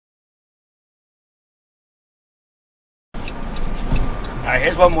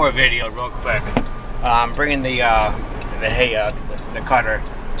Alright, here's one more video real quick. I'm bringing the hay, the cutter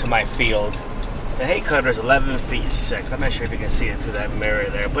to my field. The hay cutter is 11 feet 6. I'm not sure if you can see it through that mirror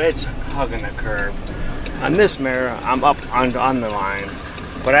there, but it's hugging the curb. On this mirror, I'm up on the line,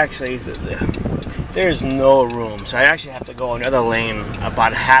 but actually there's no room, so I actually have to go another lane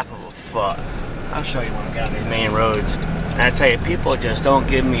about half of a foot. I'll show you when I get on these main roads. And I tell you, people just don't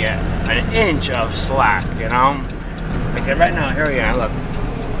give me an inch of slack, you know? Like right now, here we are, look.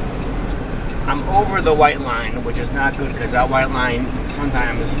 I'm over the white line, which is not good because that white line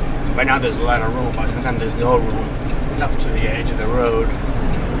sometimes, right now there's a lot of room, but sometimes there's no room. It's up to the edge of the road.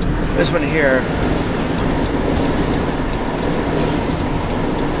 This one here,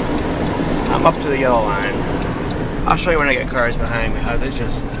 I'm up to the yellow line. I'll show you when I get cars behind me how there's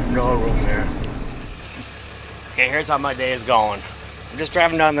just no room here. Okay, here's how my day is going. I'm just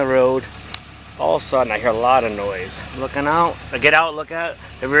driving down the road. All of a sudden I hear a lot of noise. Looking out, I get out, look at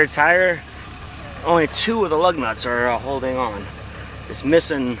the rear tire. Only 2 of the lug nuts are holding on. It's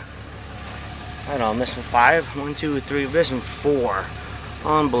missing, I don't know, missing 5? 1, 2, 3, missing 4.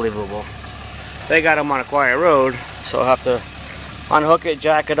 Unbelievable. They got them on a quiet road, so I'll have to unhook it,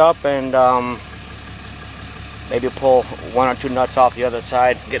 jack it up, and maybe pull 1 or 2 nuts off the other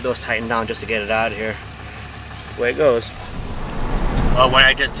side, get those tightened down just to get it out of here. That's the way it goes. Well, what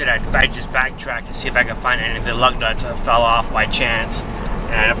I just did, I just backtracked to see if I could find any of the lug nuts that fell off by chance,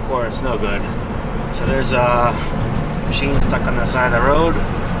 and of course, no good. So there's a machine stuck on the side of the road.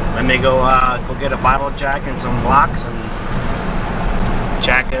 Let me go get a bottle jack and some blocks and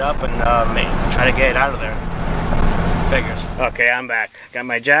jack it up and try to get it out of there. Figures. Okay, I'm back. Got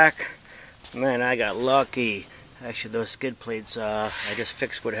my jack. Man, I got lucky. Actually, those skid plates I just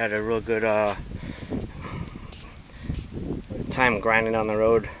fixed would had a real good time grinding on the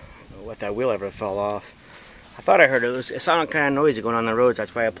road. What that wheel ever fell off. I thought I heard it sounded kind of noisy going on the roads.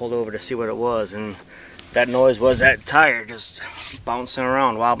 That's why I pulled over to see what it was, and that noise was that tire just bouncing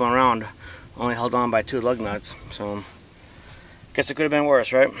around, wobbling around. Only held on by 2 lug nuts, so guess it could have been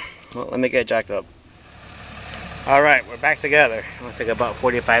worse, right? Well, let me get jacked up. Alright, we're back together. It'll take about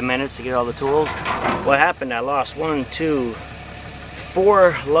 45 minutes to get all the tools. What happened, I lost 1, 2,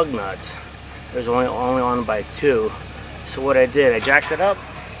 4 lug nuts. There's only on by 2. So what I did, I jacked it up.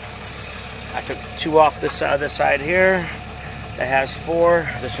 I took 2 off this side here. That has 4.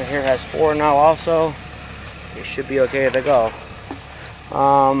 This one here has 4 now also. It should be okay to go.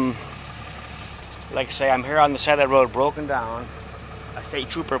 Like I say, I'm here on the side of the road, broken down. A state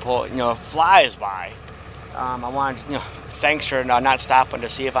trooper flies by. I wanted, thanks for not stopping to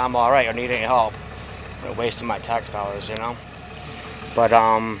see if I'm all right or need any help. I'm wasting my tax dollars, you know. But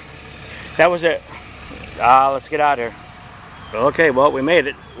that was it. Let's get out of here. Okay, well, we made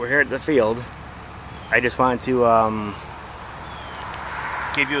it. We're here at the field. I just wanted to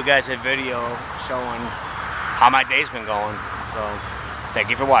give you guys a video showing how my day's been going. So, thank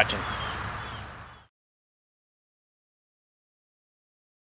you for watching.